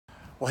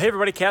Well, hey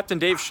everybody, Captain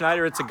Dave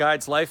Schneider, It's a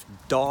Guide's Life.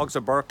 Dogs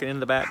are barking in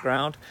the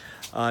background.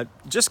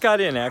 Just got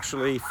in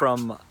actually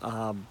from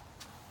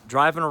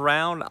driving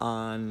around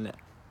on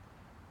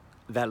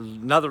that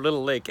another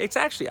little lake. It's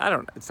actually,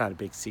 it's not a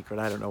big secret.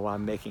 I don't know why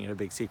I'm making it a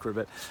big secret,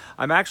 but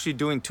I'm actually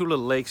doing two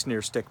little lakes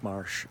near Stick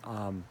Marsh.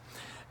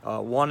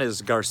 One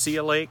is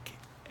Garcia Lake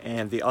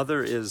and the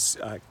other is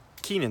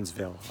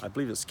Kenansville. I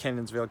believe it's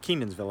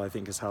Kenansville, I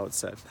think is how it's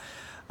said.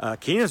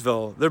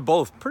 Kenansville, they're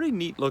both pretty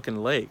neat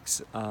looking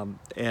lakes,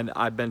 and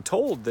I've been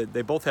told that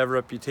they both have a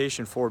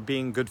reputation for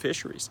being good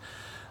fisheries.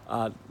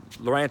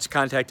 Lawrence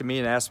contacted me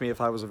and asked me if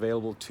I was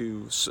available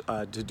to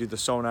do the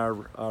sonar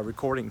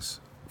recordings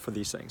for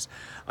these things.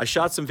 I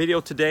shot some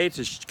video today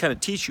to kind of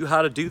teach you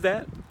how to do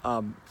that.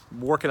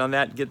 Working on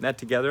that, getting that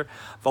together.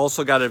 I've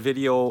also got a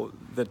video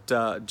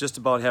that just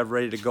about have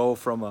ready to go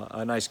from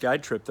a nice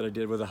guide trip that I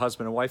did with a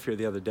husband and wife here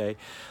the other day,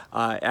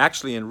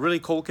 actually in really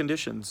cold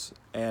conditions,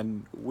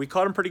 and we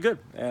caught them pretty good.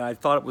 And I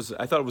thought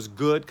it was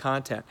good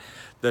content.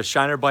 The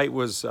shiner bite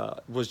was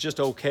just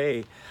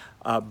okay,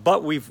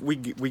 but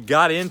we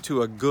got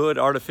into a good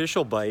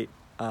artificial bite.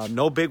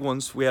 No big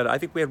ones. I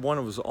think we had one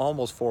that was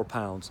almost 4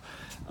 pounds.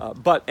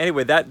 But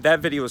anyway, that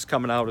video is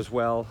coming out as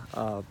well.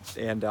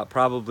 And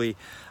probably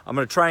I'm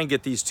going to try and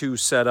get these two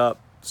set up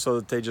so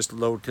that they just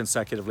load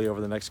consecutively over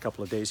the next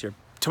couple of days here.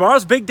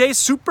 Tomorrow's big day,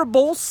 Super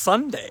Bowl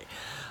Sunday.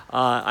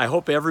 I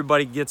hope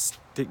everybody gets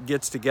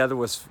together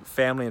with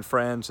family and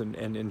friends and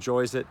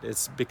enjoys it.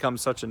 It's become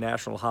such a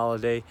national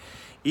holiday,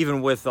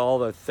 even with all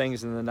the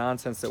things and the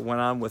nonsense that went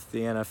on with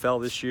the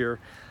NFL this year.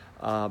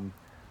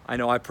 I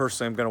know I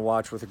personally am going to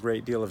watch with a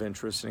great deal of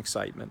interest and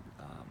excitement.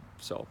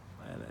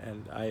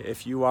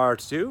 If you are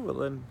too, well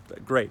then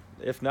great.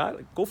 If not,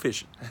 go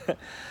fishing.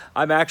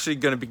 I'm actually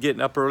going to be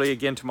getting up early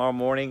again tomorrow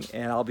morning,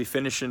 and I'll be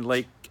finishing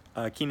Lake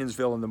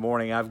Kenansville in the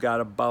morning. I've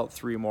got about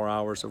 3 more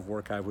hours of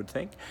work, I would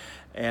think,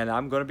 and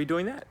I'm going to be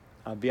doing that.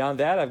 Beyond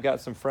that, I've got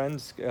some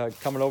friends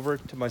coming over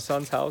to my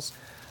son's house.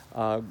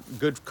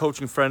 Good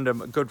teaching friend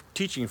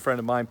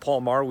of mine,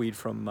 Paul Marweed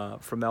from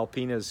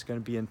Alpena, is going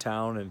to be in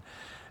town,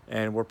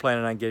 and we're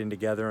planning on getting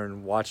together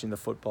and watching the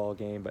football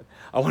game. But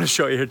I want to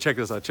show you here. Check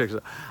this out.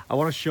 I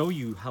want to show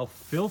you how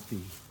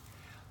filthy.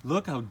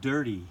 Look how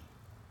dirty.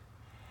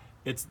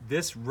 It's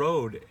this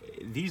road,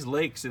 these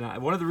lakes,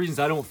 and one of the reasons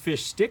I don't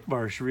fish Stick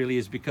Marsh really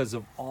is because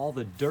of all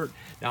the dirt.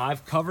 Now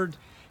I've covered,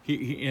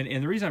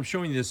 and the reason I'm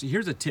showing you this,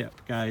 here's a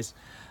tip, guys.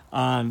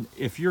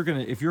 If you're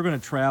gonna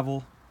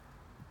travel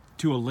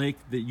to a lake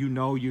that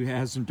you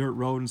has some dirt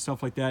road and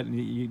stuff like that, and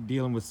you're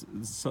dealing with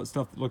stuff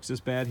that looks this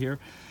bad here,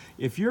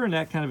 if you're in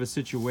that kind of a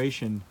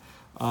situation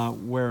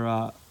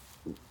where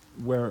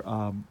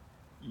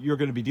you're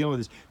going to be dealing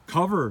with this,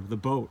 cover the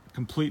boat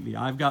completely.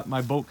 I've got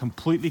my boat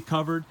completely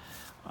covered.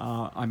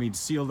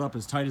 Sealed up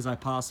as tight as I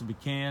possibly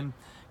can.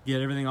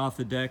 Get everything off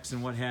the decks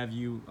and what have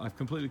you. I've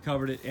completely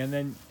covered it, and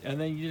then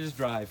you just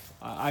drive.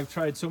 I've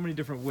tried so many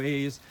different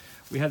ways.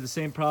 We had the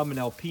same problem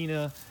in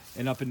Alpena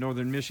and up in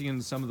northern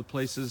Michigan, some of the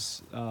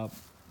places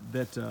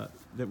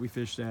that we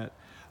fished at.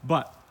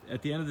 But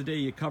at the end of the day,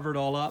 you cover it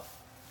all up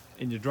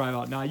and you drive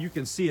out. Now you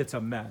can see it's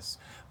a mess,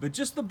 but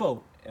just the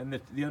boat and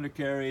the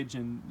undercarriage,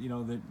 and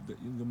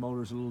the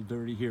motor's a little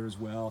dirty here as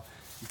well.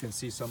 You can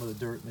see some of the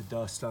dirt and the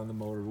dust on the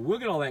motor. But we'll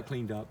get all that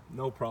cleaned up,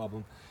 no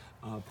problem.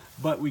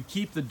 But we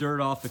keep the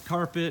dirt off the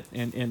carpet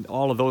and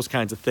all of those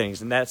kinds of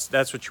things, and that's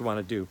what you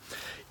want to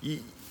do.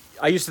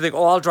 I used to think,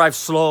 I'll drive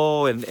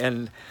slow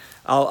and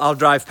I'll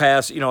drive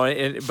past,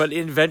 but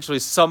eventually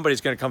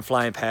somebody's going to come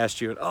flying past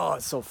you, and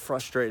it's so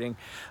frustrating.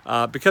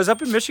 Because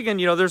up in Michigan,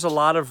 there's a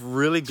lot of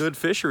really good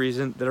fisheries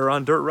that are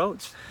on dirt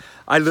roads.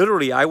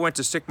 I went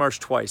to Stick Marsh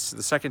twice.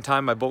 The second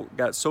time my boat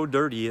got so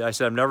dirty, I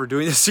said, I'm never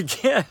doing this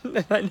again,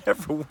 and I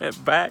never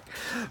went back.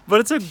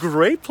 But it's a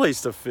great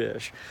place to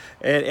fish.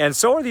 And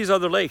so are these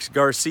other lakes,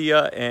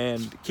 Garcia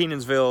and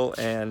Kenansville,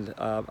 and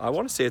I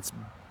want to say it's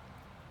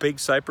Big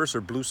Cypress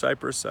or Blue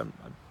Cypress.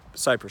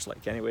 Cypress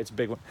Lake. Anyway, it's a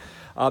big one.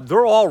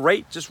 They're all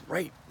right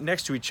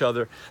next to each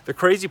other. The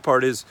crazy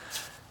part is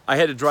I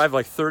had to drive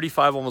like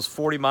 35, almost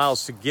 40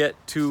 miles to get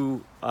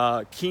to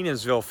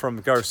Kenansville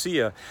from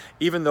Garcia,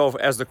 even though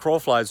as the crow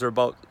flies, they're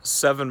about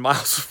 7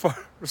 miles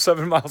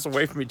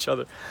away from each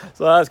other.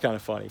 So that's kind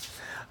of funny.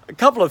 A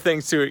couple of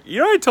things too.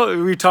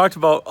 We talked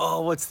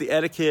about, what's the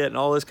etiquette and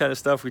all this kind of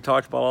stuff. We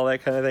talked about all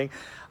that kind of thing.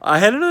 I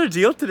had another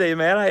deal today,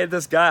 man. I had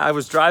this guy. I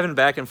was driving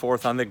back and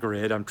forth on the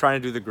grid. I'm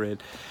trying to do the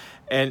grid.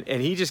 And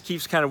he just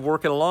keeps kind of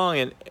working along,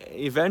 and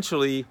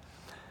eventually,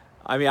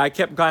 I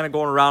kept kind of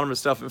going around him and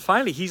stuff, and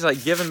finally he's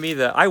like giving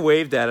me I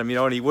waved at him,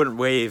 and he wouldn't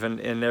wave and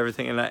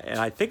everything, and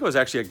I think it was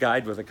actually a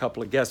guide with a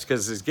couple of guests,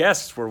 because his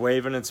guests were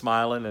waving and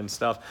smiling and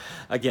stuff.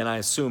 Again, I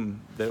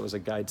assume that it was a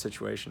guide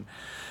situation.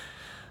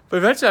 But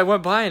eventually I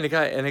went by, and the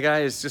guy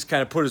has just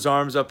kind of put his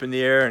arms up in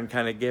the air and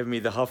kind of gave me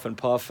the huff and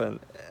puff, and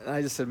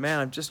I just said, man,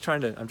 I'm just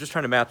trying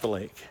to map the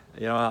lake.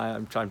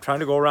 I'm trying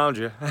to go around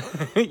you.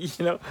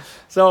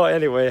 So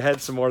anyway, I had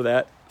some more of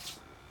that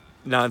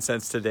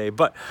nonsense today.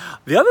 But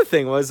the other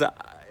thing was,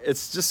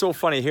 it's just so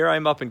funny. Here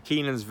I'm up in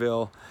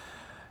Kenansville,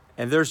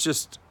 and there's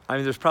just I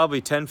mean, there's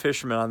probably 10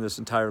 fishermen on this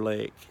entire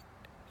lake.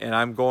 And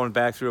I'm going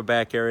back through a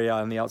back area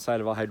on the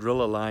outside of a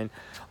hydrilla line.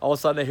 All of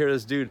a sudden I hear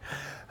this dude,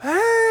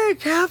 "Hey,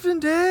 Captain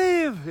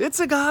Dave, it's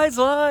a guy's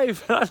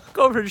life." And I look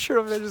over and sure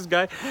enough, there's this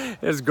guy and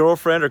his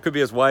girlfriend, or it could be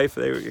his wife.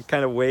 They were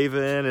kind of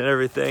waving and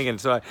everything. And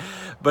so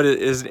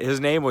his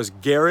name was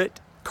Garrett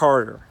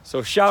Carter.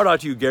 So shout out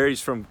to you, Garrett.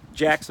 He's from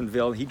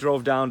Jacksonville. He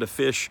drove down to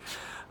fish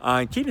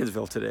in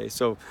Kenansville today.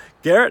 So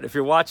Garrett, if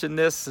you're watching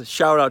this,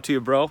 shout out to you,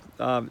 bro.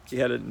 He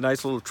had a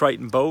nice little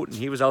Triton boat, and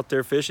he was out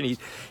there fishing.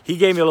 He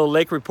gave me a little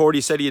lake report.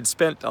 He said he had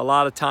spent a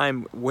lot of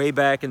time way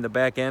back in the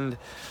back end,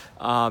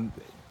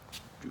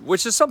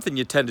 which is something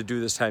you tend to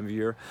do this time of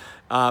year.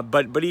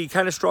 But he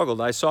kind of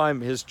struggled. I saw him.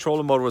 His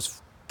trolling motor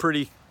was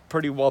pretty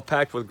well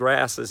packed with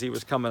grass as he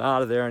was coming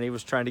out of there, and he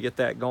was trying to get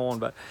that going.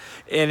 But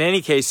in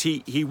any case,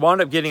 he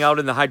wound up getting out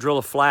in the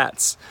hydrilla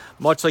flats,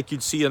 much like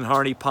you'd see in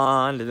Harney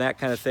Pond and that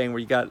kind of thing, where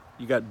you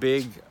got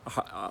big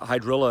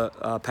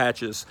hydrilla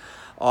patches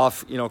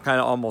off, kind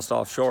of almost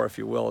offshore, if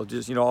you will,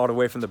 just all the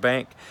way from the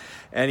bank.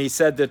 And he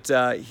said that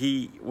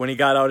when he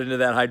got out into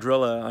that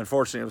hydrilla,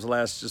 unfortunately, it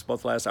was just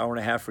about the last hour and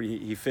a half where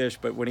he fished,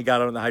 but when he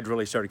got out in the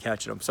hydrilla, he started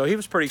catching them. So he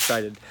was pretty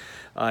excited.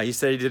 He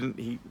said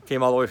he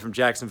came all the way from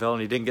Jacksonville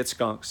and he didn't get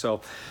skunked.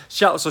 So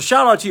shout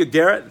out to you,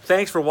 Garrett.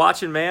 Thanks for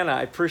watching, man.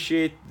 I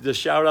appreciate the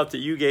shout out that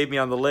you gave me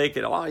on the lake.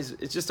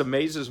 It just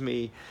amazes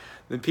me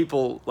that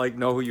people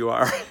know who you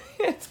are.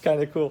 It's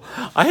kind of cool.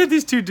 I had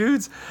these two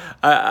dudes.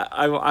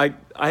 I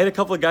had a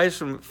couple of guys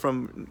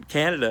from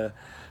Canada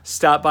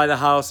stop by the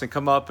house and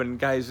come up, and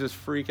guys just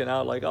freaking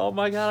out like, "Oh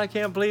my God, I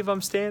can't believe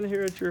I'm standing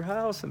here at your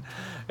house."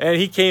 And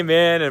he came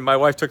in, and my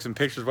wife took some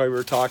pictures while we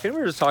were talking.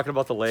 We were just talking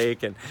about the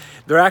lake, and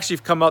they're actually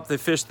come up. They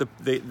fished the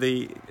I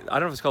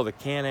don't know if it's called the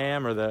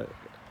Can-Am or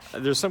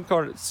there's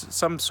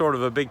some sort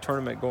of a big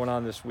tournament going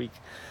on this week.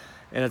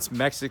 And it's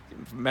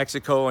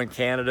Mexico and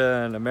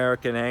Canada and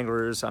American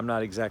anglers. I'm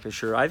not exactly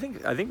sure. I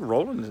think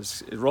Roland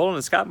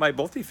and Scott might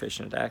both be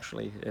fishing it,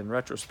 actually, in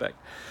retrospect.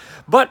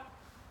 But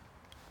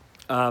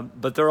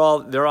they're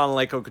on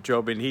Lake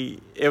Okeechobee,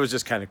 and it was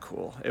just kind of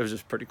cool. It was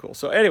just pretty cool.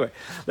 So anyway,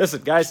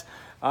 listen, guys,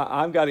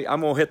 I'm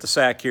gonna hit the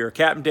sack here.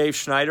 Captain Dave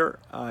Schneider.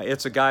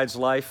 It's a guide's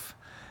life.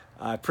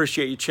 I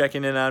appreciate you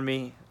checking in on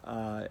me,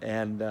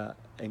 and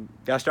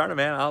gosh darn it,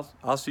 man,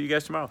 I'll see you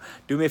guys tomorrow.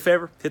 Do me a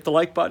favor, hit the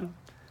like button.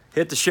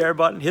 Hit the share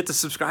button, hit the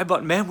subscribe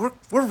button. Man,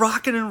 we're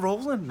rocking and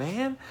rolling,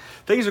 man.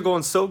 Things are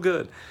going so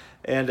good.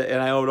 And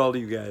I owe it all to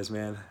you guys,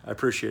 man. I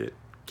appreciate it.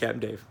 Captain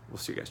Dave, we'll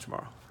see you guys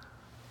tomorrow.